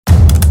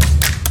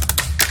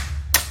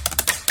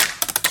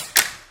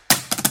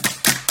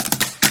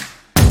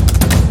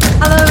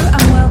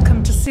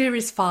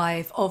Series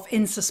 5 of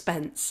In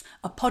Suspense,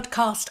 a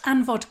podcast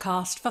and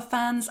vodcast for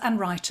fans and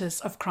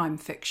writers of crime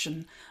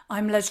fiction.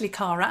 I'm Leslie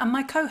Cara and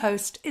my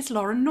co-host is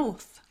Lauren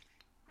North.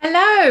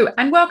 Hello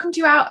and welcome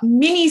to our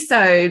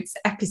Minisodes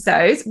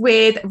episodes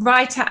with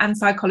writer and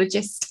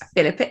psychologist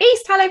Philippa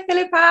East. Hello,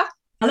 Philippa.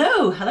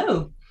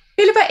 Hello.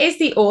 Philippa is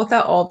the author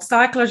of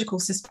psychological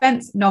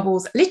suspense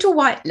novels Little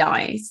White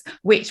Lies,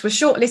 which was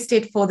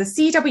shortlisted for the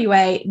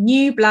CWA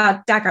New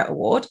Blood Dagger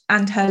Award,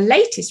 and her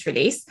latest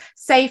release,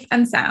 Safe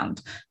and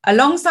Sound.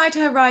 Alongside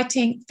her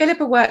writing,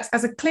 Philippa works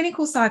as a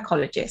clinical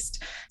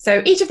psychologist.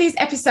 So each of these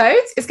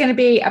episodes is going to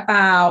be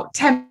about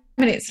 10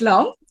 minutes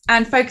long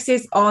and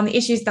focuses on the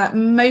issues that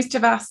most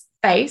of us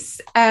face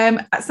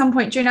at some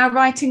point during our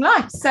writing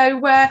life. So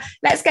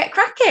let's get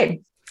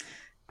cracking.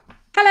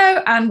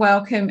 Hello and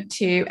welcome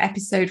to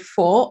episode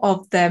 4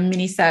 of the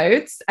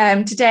Minisodes.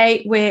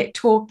 Today we're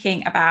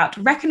talking about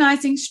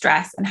recognising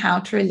stress and how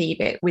to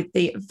relieve it with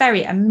the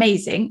very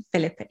amazing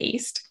Philippa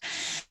East.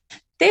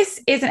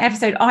 This is an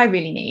episode I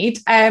really need.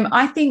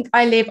 I think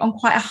I live on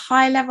quite a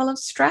high level of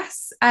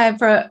stress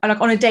on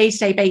a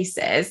day-to-day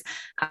basis,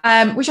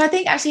 which I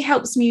think actually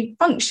helps me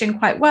function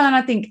quite well. And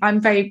I think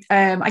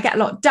I get a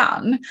lot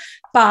done,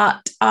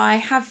 but I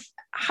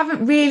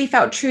haven't really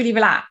felt truly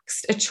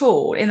relaxed at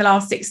all in the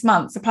last 6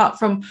 months, apart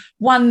from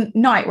one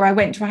night where I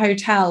went to a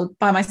hotel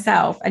by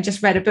myself and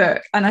just read a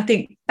book. And I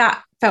think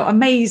that felt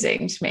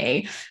amazing to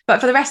me. But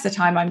for the rest of the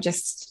time, I'm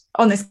just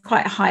on this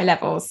quite a high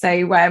level. So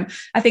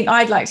I think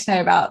I'd like to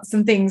know about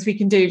some things we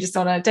can do just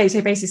on a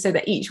day-to-day basis so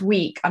that each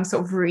week I'm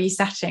sort of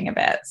resetting a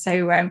bit.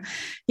 So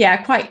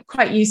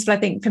quite useful, I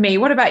think, for me.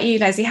 What about you,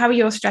 Leslie? How are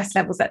your stress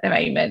levels at the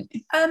moment?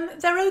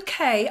 They're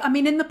okay. I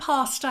mean, in the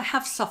past, I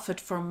have suffered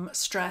from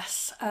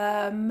stress,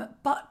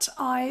 but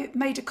I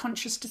made a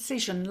conscious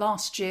decision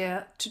last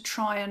year to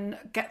try and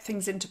get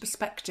things into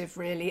perspective,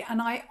 really.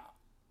 And I've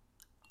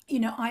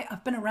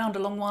been around a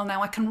long while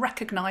now. I can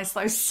recognise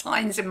those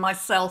signs in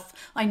myself.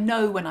 I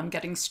know when I'm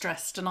getting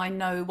stressed and I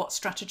know what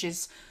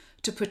strategies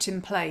to put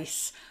in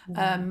place.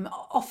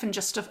 Often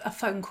just a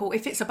phone call.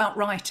 If it's about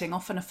writing,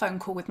 often a phone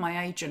call with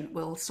my agent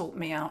will sort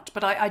me out.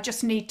 But I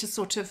just need to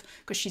sort of,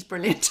 because she's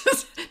brilliant,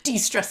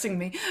 de-stressing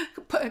me,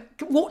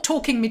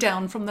 talking me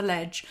down from the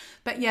ledge.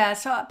 But yeah,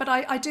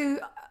 I do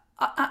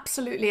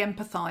absolutely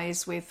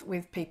empathise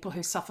with people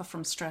who suffer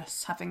from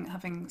stress,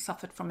 having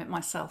suffered from it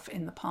myself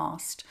in the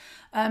past.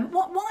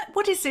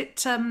 What is it,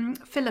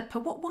 Philippa?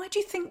 Why do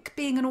you think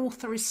being an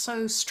author is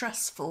so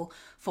stressful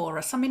for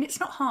us? I mean, it's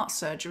not heart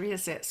surgery,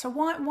 is it? So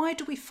why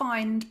do we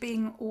find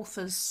being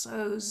authors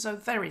so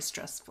very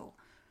stressful?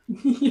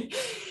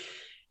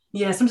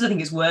 Yeah, sometimes I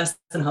think it's worse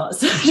than heart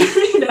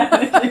surgery.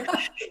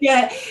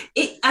 Yeah,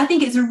 I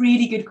think it's a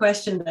really good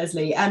question,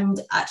 Leslie. And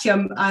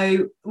actually, I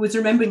was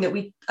remembering that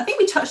I think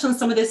we touched on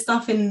some of this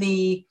stuff in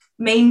the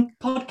main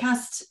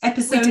podcast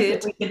episode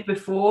that we did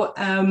before,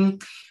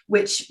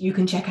 which you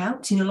can check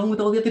out, along with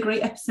all the other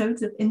great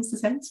episodes of In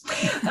Suspense.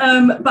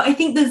 But I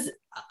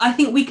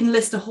think we can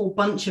list a whole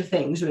bunch of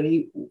things,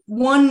 really.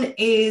 One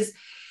is,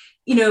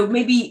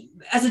 maybe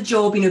as a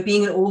job,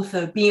 being an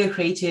author, being a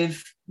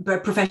creative,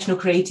 professional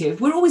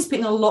creative, we're always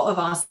putting a lot of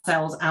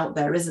ourselves out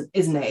there, isn't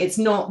it? There's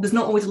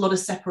not always a lot of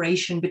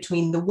separation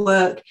between the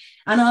work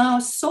and our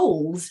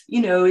souls.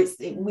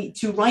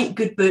 To write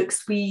good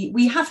books,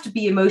 we have to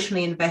be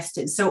emotionally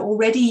invested. So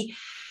already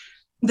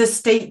the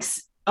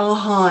stakes are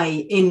high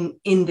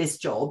in this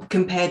job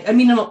compared. I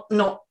mean,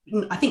 not.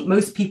 I think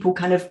most people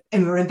kind of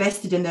are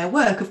invested in their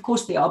work. Of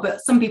course they are,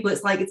 but some people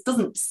it's like it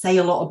doesn't say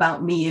a lot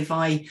about me if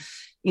I,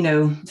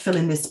 fill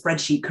in this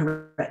spreadsheet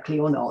correctly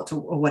or not,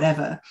 or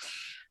whatever.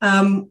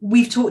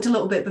 We've talked a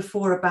little bit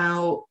before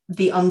about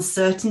the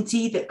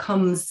uncertainty that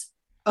comes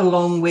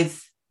along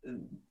with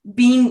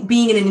being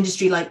in an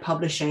industry like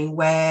publishing,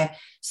 where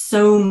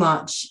so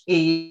much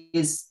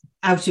is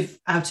out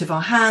of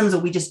our hands, or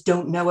we just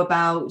don't know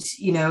about,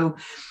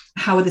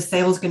 how are the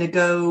sales going to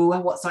go?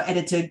 What's our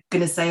editor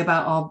going to say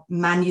about our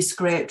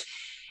manuscript?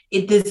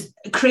 There's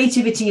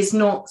creativity is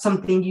not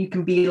something you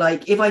can be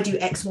like, if I do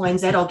X, Y, and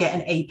Z, I'll get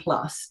an A+.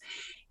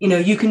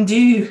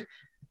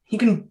 You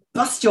can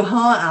bust your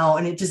heart out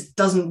and it just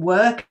doesn't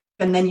work.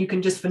 And then you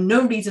can just, for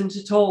no reason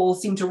at all,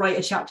 seem to write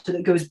a chapter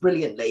that goes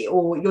brilliantly,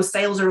 or your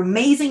sales are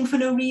amazing for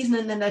no reason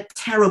and then they're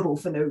terrible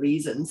for no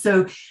reason.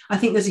 So I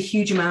think there's a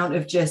huge amount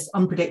of just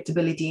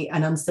unpredictability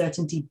and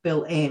uncertainty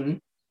built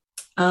in.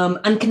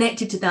 And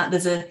connected to that,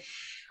 there's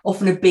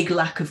often a big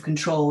lack of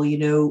control.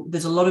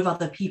 There's a lot of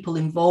other people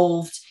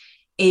involved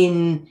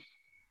in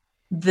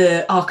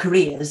our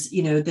careers.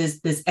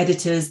 There's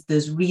editors,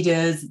 there's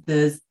readers,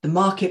 there's the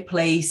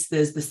marketplace,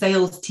 there's the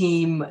sales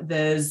team,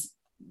 there's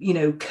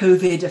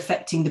COVID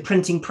affecting the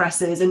printing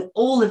presses, and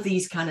all of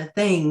these kind of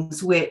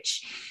things,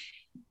 which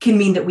can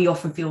mean that we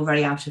often feel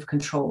very out of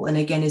control. And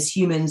again, as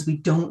humans, we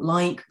don't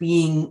like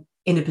being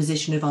in a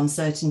position of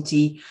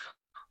uncertainty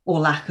or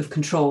lack of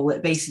control.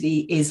 It basically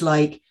is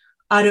like,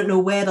 I don't know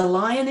where the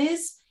lion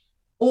is,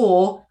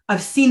 or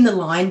I've seen the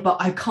line, but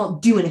I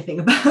can't do anything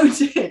about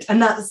it.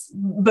 And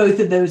both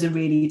of those are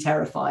really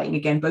terrifying.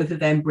 Again, both of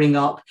them bring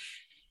up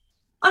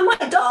I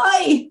might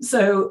die.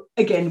 So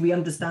again, we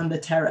understand the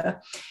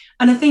terror.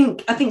 And I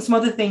think some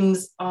other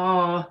things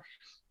are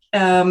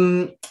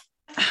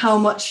how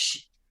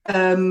much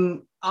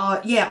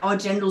our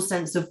general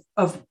sense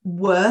of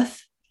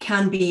worth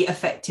can be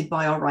affected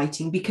by our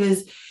writing,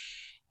 because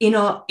in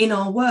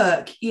our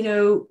work,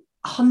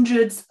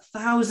 hundreds,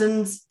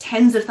 thousands,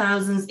 tens of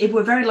thousands, if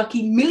we're very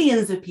lucky,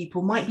 millions of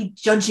people might be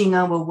judging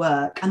our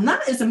work, and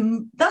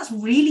that's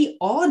really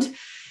odd.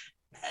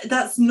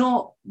 That's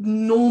not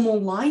normal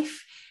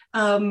life,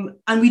 and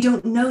we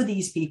don't know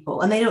these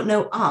people, and they don't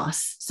know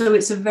us. So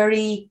it's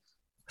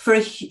for a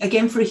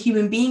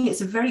human being, it's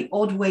a very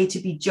odd way to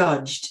be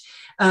judged,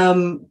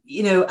 and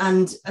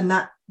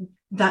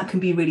that can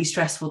be really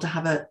stressful to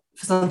have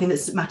for something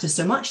that matters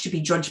so much to be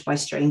judged by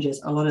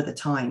strangers a lot of the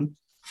time.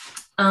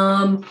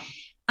 And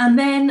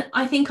then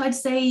I think I'd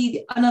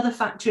say another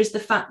factor is the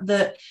fact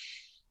that,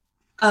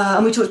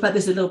 and we talked about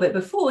this a little bit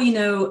before,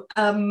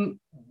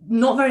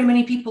 not very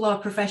many people are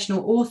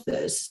professional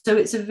authors. So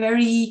it's a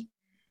very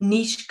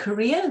niche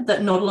career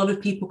that not a lot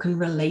of people can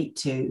relate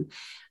to.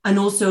 And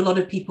also a lot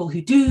of people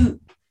who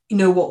do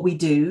know what we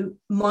do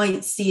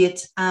might see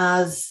it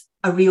as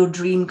a real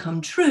dream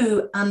come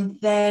true, and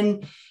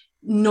then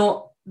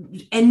not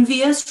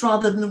envious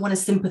rather than want to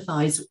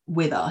sympathize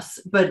with us.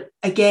 But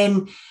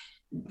again,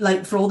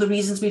 like for all the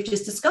reasons we've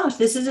just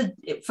discussed, it's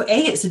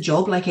a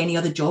job like any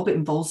other job. It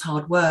involves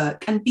hard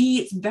work, and B,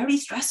 it's very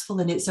stressful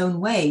in its own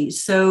way.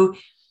 So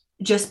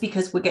just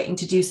because we're getting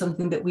to do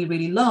something that we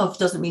really love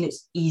doesn't mean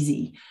it's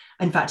easy.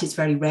 In fact, it's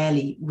very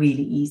rarely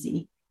really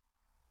easy,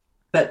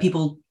 but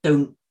people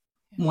don't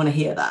want to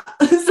hear that.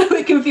 So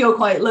it can feel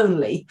quite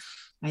lonely.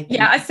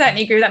 I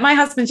certainly agree with that. My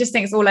husband just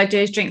thinks all I do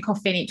is drink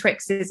coffee and eat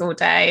Twixes all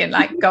day and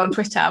like go on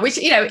Twitter, which,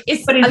 is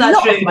a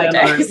lot of my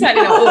day.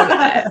 Certainly not all of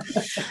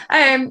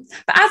it.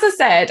 But as I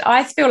said,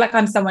 I feel like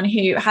I'm someone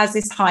who has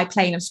this high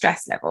plane of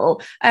stress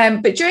level.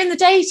 But during the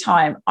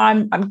daytime,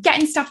 I'm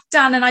getting stuff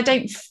done and I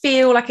don't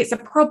feel like it's a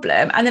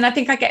problem. And then I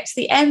think I get to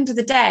the end of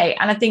the day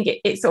and I think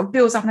it sort of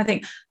builds up and I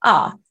think,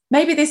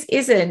 maybe this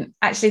isn't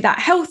actually that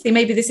healthy.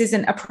 Maybe this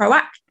isn't a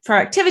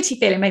proactivity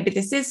feeling. Maybe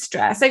this is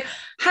stress. So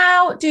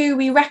how do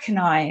we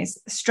recognize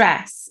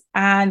stress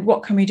and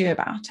what can we do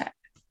about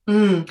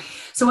it?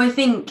 So I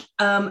think,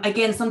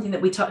 again, something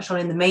that we touched on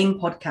in the main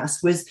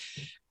podcast was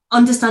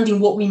understanding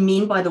what we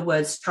mean by the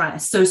word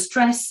stress. So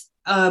stress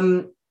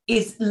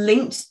is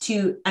linked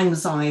to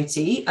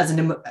anxiety as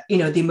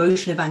the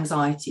emotion of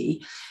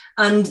anxiety.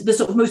 And the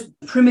sort of most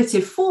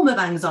primitive form of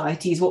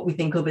anxiety is what we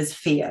think of as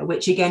fear,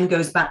 which again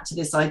goes back to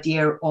this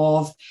idea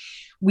of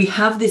we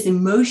have this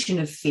emotion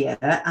of fear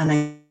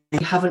and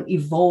we haven't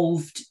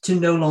evolved to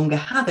no longer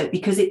have it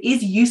because it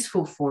is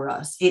useful for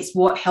us. It's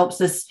what helps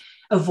us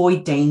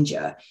avoid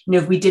danger.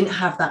 If we didn't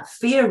have that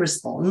fear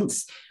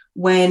response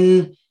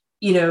when,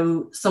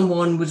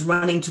 someone was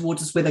running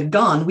towards us with a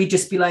gun, we'd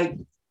just be like,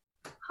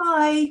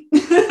 hi,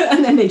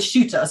 and then they'd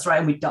shoot us, right,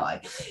 and we'd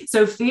die.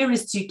 So fear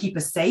is to keep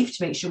us safe,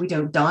 to make sure we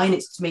don't die, and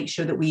it's to make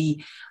sure that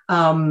we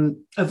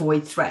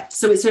avoid threats.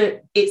 So it's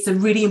a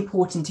really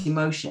important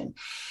emotion.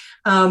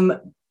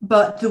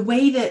 But the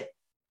way that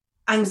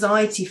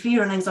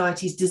fear and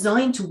anxiety is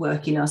designed to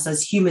work in us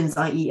as humans,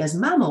 i.e. as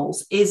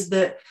mammals, is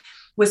that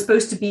we're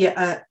supposed to be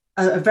at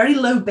a very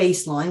low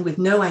baseline with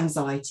no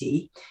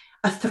anxiety.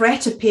 A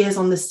threat appears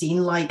on the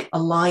scene like a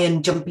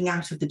lion jumping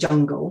out of the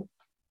jungle.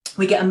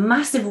 We get a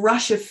massive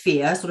rush of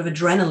fear, sort of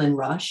adrenaline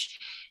rush,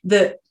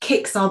 that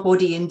kicks our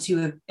body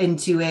into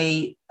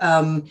a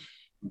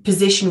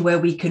position where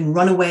we can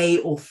run away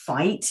or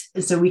fight,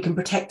 so we can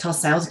protect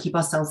ourselves, keep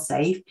ourselves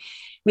safe.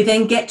 We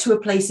then get to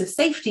a place of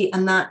safety,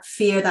 and that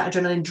fear, that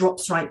adrenaline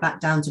drops right back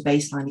down to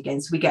baseline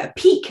again. So we get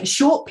a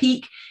short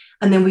peak,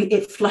 and then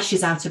it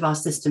flushes out of our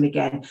system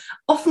again.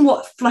 Often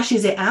what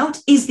flushes it out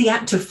is the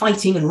act of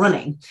fighting and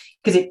running,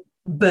 because it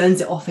burns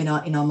it off in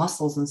our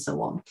muscles and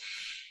so on.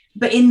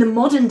 But in the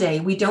modern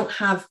day, we don't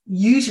have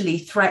usually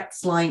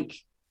threats like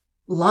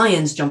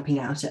lions jumping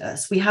out at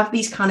us. We have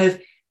these kind of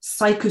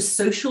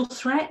psychosocial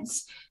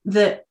threats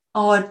that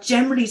are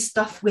generally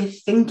stuff we're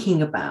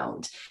thinking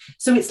about.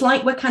 So it's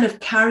like we're kind of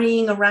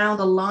carrying around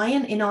a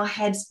lion in our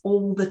heads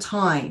all the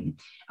time,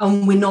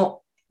 and we're not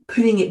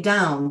putting it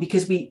down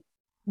because we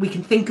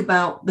can think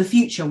about the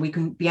future and we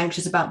can be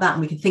anxious about that,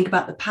 and we can think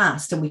about the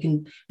past and we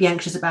can be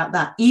anxious about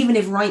that, even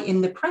if right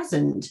in the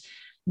present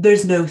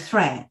there's no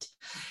threat.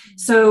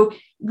 So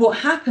what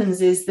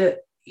happens is that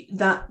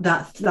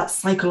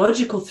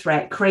psychological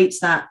threat creates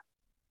that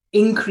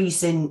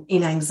increase in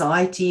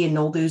anxiety and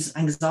all those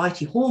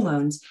anxiety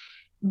hormones,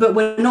 but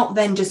we're not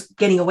then just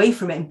getting away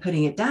from it and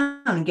putting it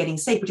down and getting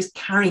safe, we're just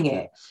carrying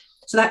it.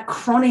 So that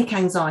chronic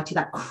anxiety,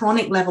 that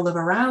chronic level of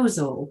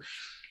arousal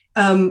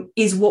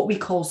is what we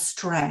call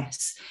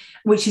stress,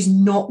 which is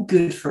not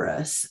good for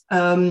us.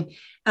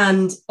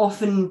 And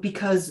often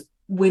because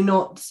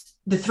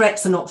the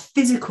threats are not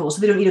physical,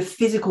 so they don't need a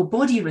physical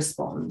body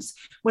response.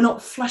 We're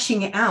not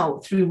flushing it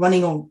out through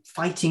running or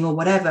fighting or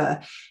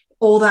whatever.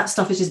 All that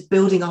stuff is just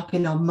building up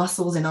in our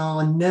muscles, in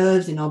our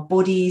nerves, in our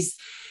bodies.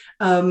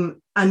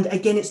 And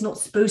again, it's not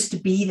supposed to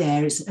be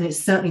there. And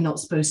it's certainly not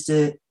supposed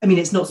to,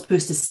 it's not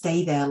supposed to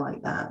stay there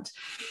like that.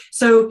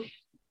 So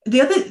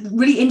the other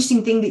really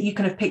interesting thing that you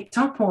kind of picked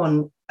up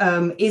on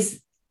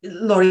is,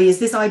 Laurie, is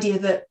this idea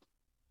that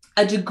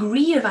a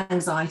degree of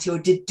anxiety or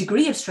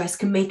degree of stress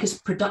can make us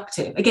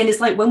productive. Again, it's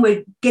like when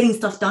we're getting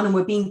stuff done and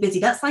we're being busy,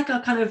 that's like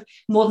our kind of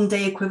modern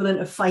day equivalent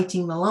of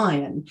fighting the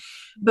lion.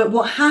 But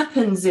what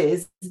happens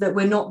is that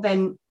we're not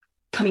then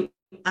coming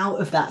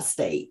out of that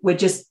state. We're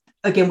just,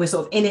 again, we're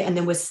sort of in it and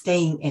then we're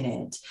staying in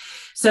it.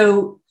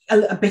 So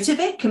a bit of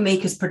it can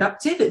make us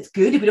productive. It's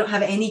good. If we don't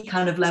have any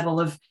kind of level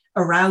of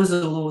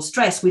arousal or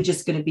stress, we're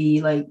just going to be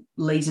like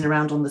lazing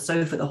around on the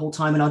sofa the whole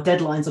time and our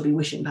deadlines will be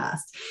wishing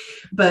past.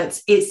 But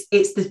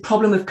it's the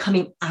problem of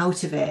coming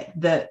out of it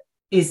that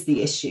is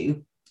the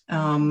issue.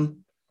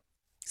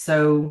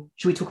 So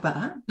should we talk about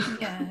that?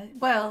 Yeah,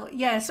 well,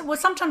 yes. Well,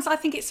 sometimes I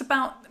think it's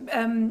about,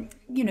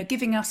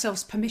 giving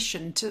ourselves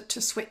permission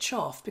to switch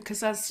off,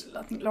 because as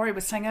I think Laurie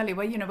was saying earlier,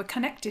 we're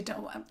connected,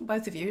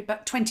 both of you,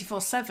 about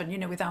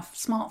 24/7, with our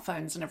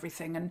smartphones and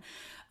everything.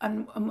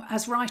 And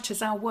as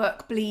writers, our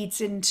work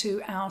bleeds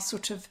into our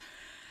sort of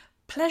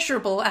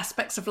pleasurable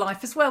aspects of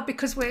life as well,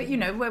 because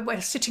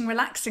we're sitting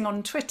relaxing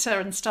on Twitter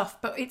and stuff,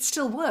 but it's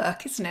still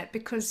work, isn't it?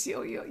 Because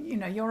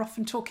you're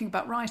often talking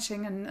about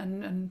writing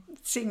and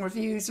seeing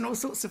reviews and all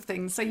sorts of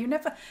things, so you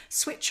never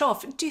switch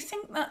off. Do you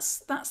think that's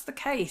the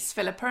case,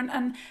 Philippa?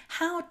 And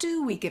how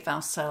do we give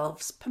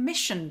ourselves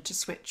permission to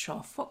switch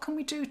off? What can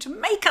we do to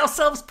make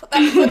ourselves put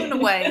that phone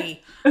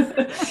away?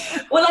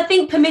 Well, I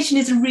think permission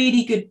is a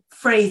really good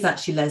phrase,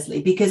 actually,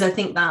 Leslie, because I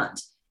think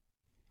that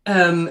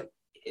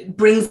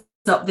brings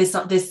up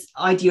this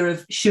idea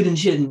of should and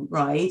shouldn't,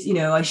 right?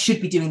 I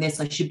should be doing this,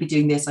 I should be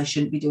doing this, I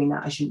shouldn't be doing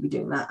that, I shouldn't be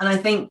doing that. And I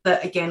think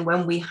that, again,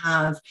 when we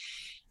have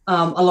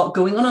a lot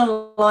going on in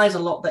our lives, a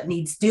lot that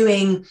needs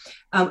doing,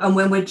 and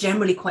when we're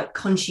generally quite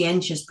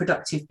conscientious,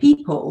 productive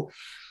people,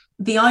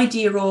 the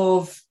idea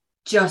of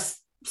just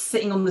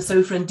sitting on the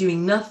sofa and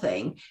doing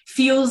nothing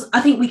feels,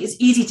 I think it's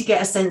easy to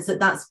get a sense that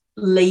that's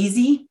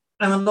lazy.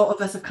 And a lot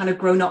of us have kind of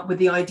grown up with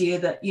the idea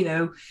that,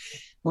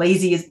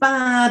 lazy is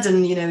bad,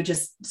 and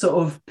just sort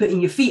of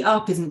putting your feet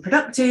up isn't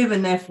productive,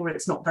 and therefore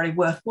it's not very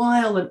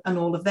worthwhile, and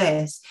all of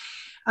this.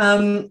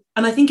 And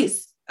I think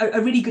it's a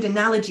really good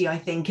analogy, I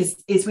think,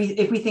 is if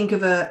we think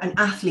of an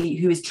athlete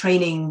who is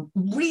training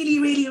really,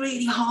 really,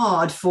 really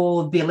hard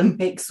for the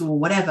Olympics or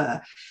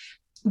whatever,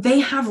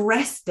 they have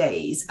rest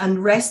days,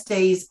 and rest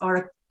days are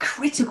a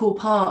critical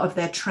part of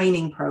their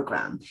training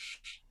program,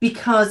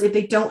 because if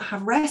they don't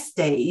have rest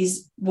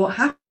days, what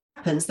happens?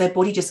 Their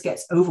body just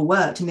gets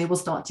overworked, and they will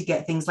start to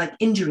get things like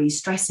injuries,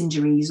 stress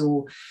injuries,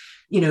 or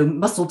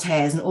muscle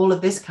tears and all of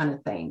this kind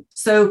of thing.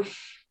 So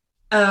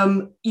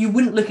you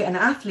wouldn't look at an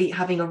athlete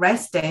having a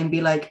rest day and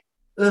be like,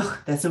 ugh,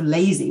 they're so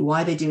lazy,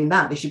 why are they doing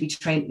that? They should be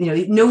trained.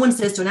 No one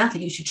says to an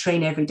athlete you should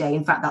train every day.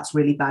 In fact, that's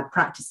really bad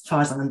practice as far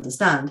as I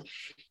understand.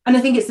 And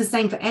I think it's the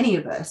same for any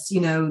of us.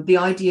 The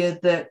idea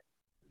that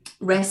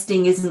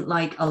resting isn't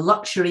like a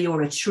luxury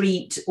or a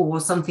treat or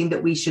something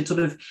that we should sort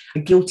of a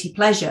guilty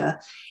pleasure.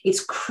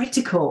 It's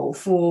critical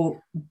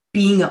for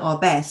being at our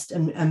best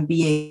and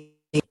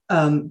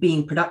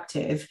being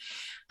productive.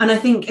 And I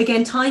think,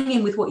 again, tying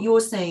in with what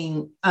you're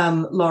saying,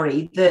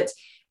 Laurie, that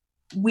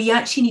we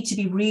actually need to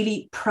be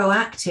really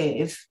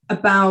proactive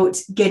about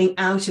getting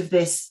out of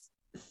this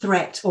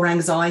threat or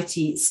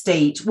anxiety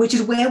state, which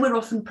is where we're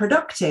often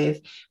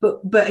productive.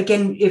 But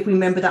again, if we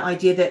remember that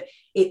idea that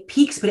it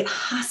peaks, but it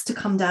has to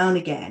come down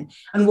again.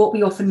 And what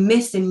we often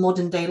miss in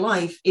modern day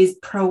life is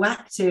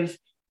proactive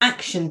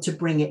action to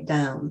bring it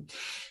down.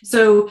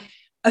 So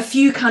a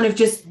few kind of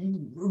just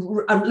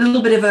a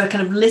little bit of a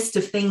kind of list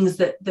of things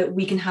that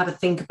we can have a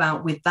think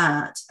about with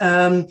that.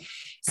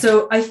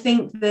 So I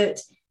think that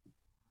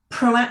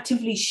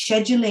proactively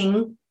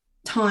scheduling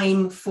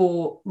time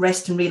for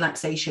rest and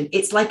relaxation,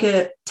 it's like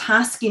a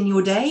task in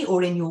your day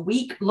or in your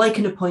week, like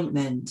an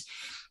appointment.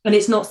 And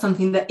it's not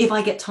something that if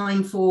I get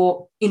time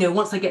for,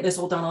 once I get this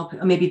all done,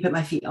 I'll maybe put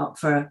my feet up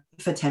for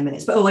 10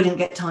 minutes, but I didn't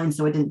get time,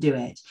 so I didn't do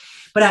it.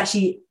 But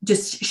actually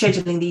just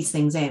scheduling these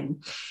things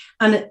in.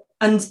 And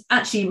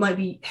actually it might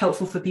be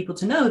helpful for people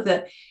to know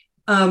that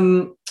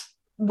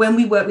when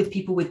we work with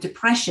people with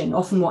depression,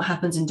 often what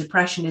happens in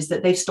depression is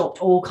that they've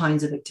stopped all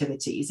kinds of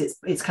activities.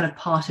 It's kind of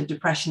part of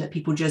depression that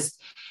people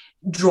just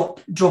drop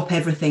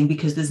everything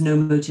because there's no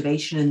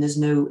motivation and there's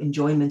no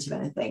enjoyment of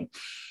anything.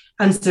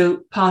 And so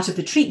part of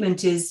the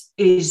treatment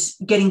is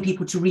getting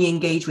people to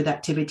re-engage with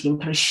activity and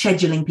kind of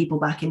scheduling people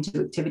back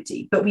into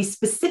activity. But we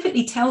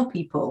specifically tell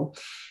people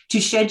to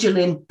schedule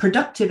in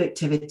productive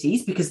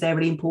activities because they're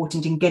really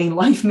important in getting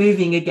life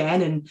moving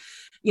again and,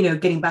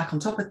 getting back on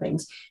top of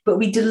things. But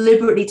we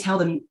deliberately tell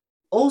them you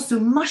also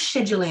must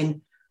schedule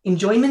in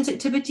enjoyment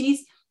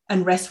activities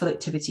and restful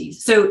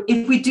activities. So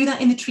if we do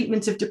that in the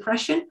treatment of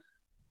depression,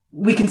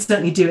 we can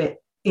certainly do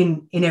it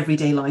in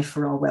everyday life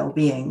for our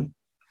well-being.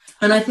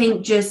 And I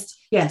think just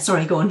yeah,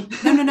 sorry, go on.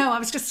 No, I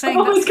was just saying.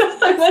 I've always got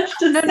so much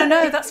to say.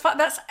 No,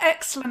 that's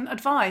excellent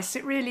advice.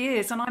 It really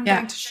is. And I'm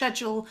going to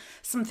schedule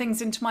some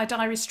things into my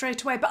diary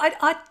straight away. But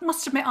I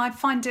must admit, I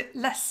find it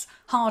less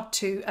hard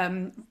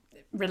to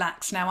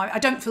relax now. I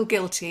don't feel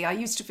guilty. I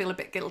used to feel a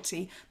bit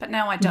guilty, but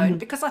now I don't,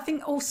 because I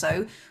think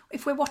also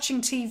if we're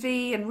watching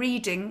TV and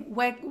reading,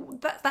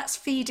 that's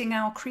feeding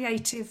our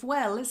creative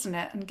well, isn't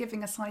it? And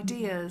giving us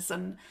ideas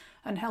and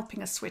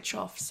helping us switch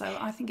off. So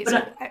I think it's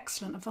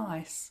excellent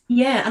advice.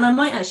 Yeah, and I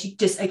might actually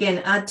just again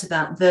add to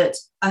that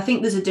I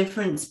think there's a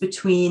difference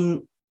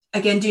between,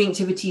 again, doing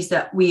activities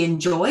that we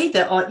enjoy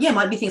that are,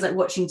 might be things like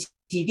watching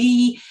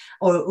TV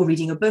or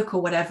reading a book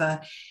or whatever,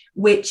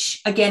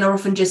 which again are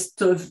often just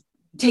sort of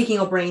taking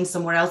our brains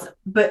somewhere else.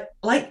 But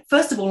like,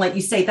 first of all, like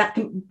you say, that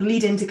can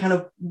bleed into kind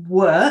of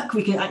work.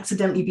 We can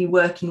accidentally be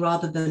working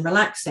rather than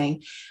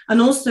relaxing.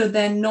 And also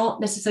they're not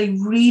necessarily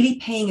really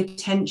paying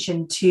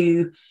attention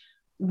to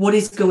what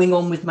is going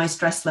on with my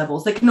stress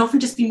levels. They can often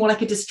just be more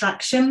like a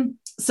distraction.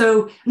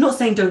 So I'm not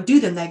saying don't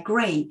do them, they're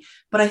great.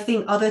 But I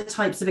think other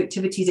types of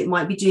activities, it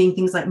might be doing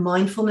things like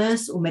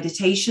mindfulness or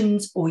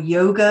meditations or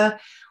yoga,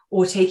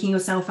 or taking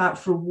yourself out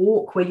for a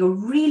walk where you're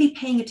really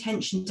paying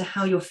attention to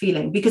how you're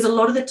feeling. Because a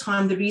lot of the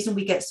time, the reason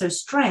we get so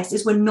stressed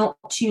is we're not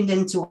tuned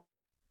into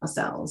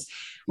ourselves.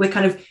 We're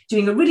kind of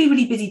doing a really,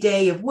 really busy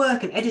day of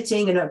work and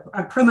editing and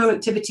a promo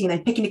activity, and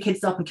then picking the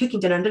kids up and cooking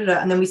dinner,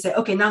 and then we say,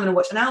 okay, now I'm going to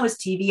watch an hour's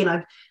TV, and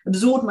I've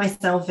absorbed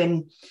myself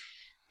in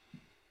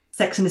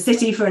Sex and the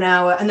City for an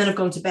hour, and then I've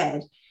gone to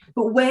bed.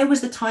 But where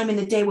was the time in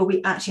the day where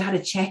we actually had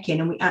a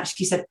check-in and we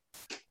actually said,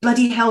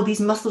 bloody hell,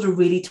 these muscles are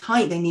really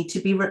tight, they need to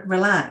be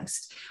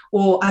relaxed?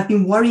 Or I've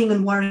been worrying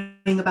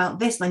about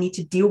this and I need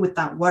to deal with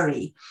that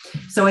worry.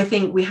 So I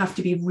think we have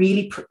to be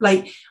really,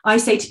 like I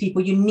say to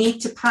people, you need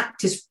to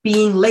practice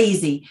being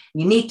lazy,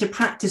 you need to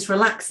practice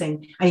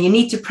relaxing, and you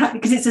need to practice,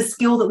 because it's a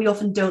skill that we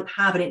often don't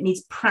have, and it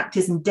needs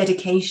practice and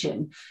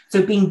dedication.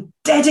 So being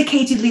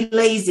dedicatedly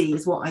lazy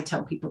is what I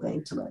tell people they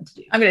need to learn to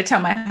do. I'm going to tell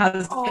my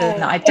husband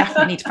that I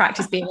definitely need to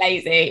practice being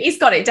lazy. He's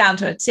got it down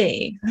to a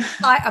T.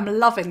 I am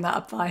loving that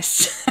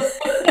advice.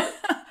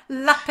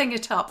 Lapping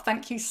it up.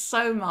 Thank you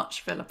so much,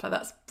 Philippa.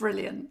 That's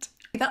brilliant.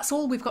 That's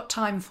all we've got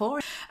time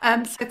for.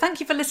 So thank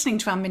you for listening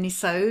to our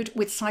Minisode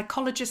with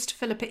psychologist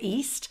Philippa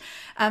East.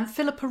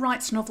 Philippa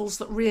writes novels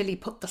that really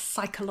put the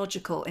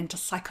psychological into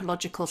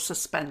psychological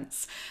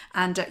suspense.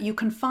 And you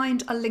can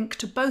find a link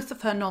to both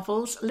of her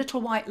novels, Little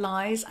White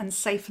Lies and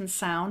Safe and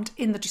Sound,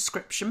 in the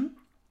description.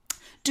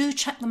 Do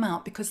check them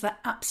out because they're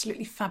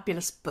absolutely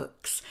fabulous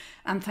books.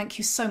 And thank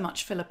you so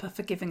much, Philippa,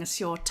 for giving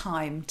us your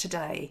time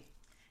today.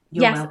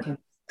 You're welcome.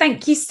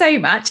 Thank you so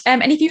much.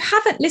 And if you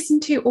haven't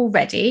listened to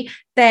already,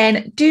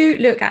 then do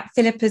look at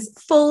Philippa's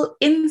full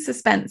In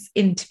Suspense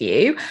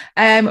interview,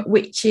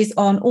 which is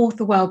on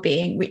author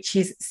wellbeing, which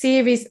is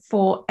series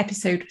 4,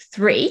 episode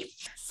 3.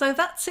 So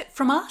that's it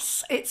from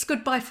us. It's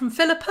goodbye from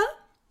Philippa.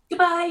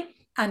 Goodbye.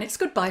 And it's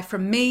goodbye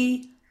from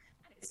me.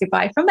 It's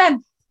goodbye from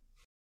them.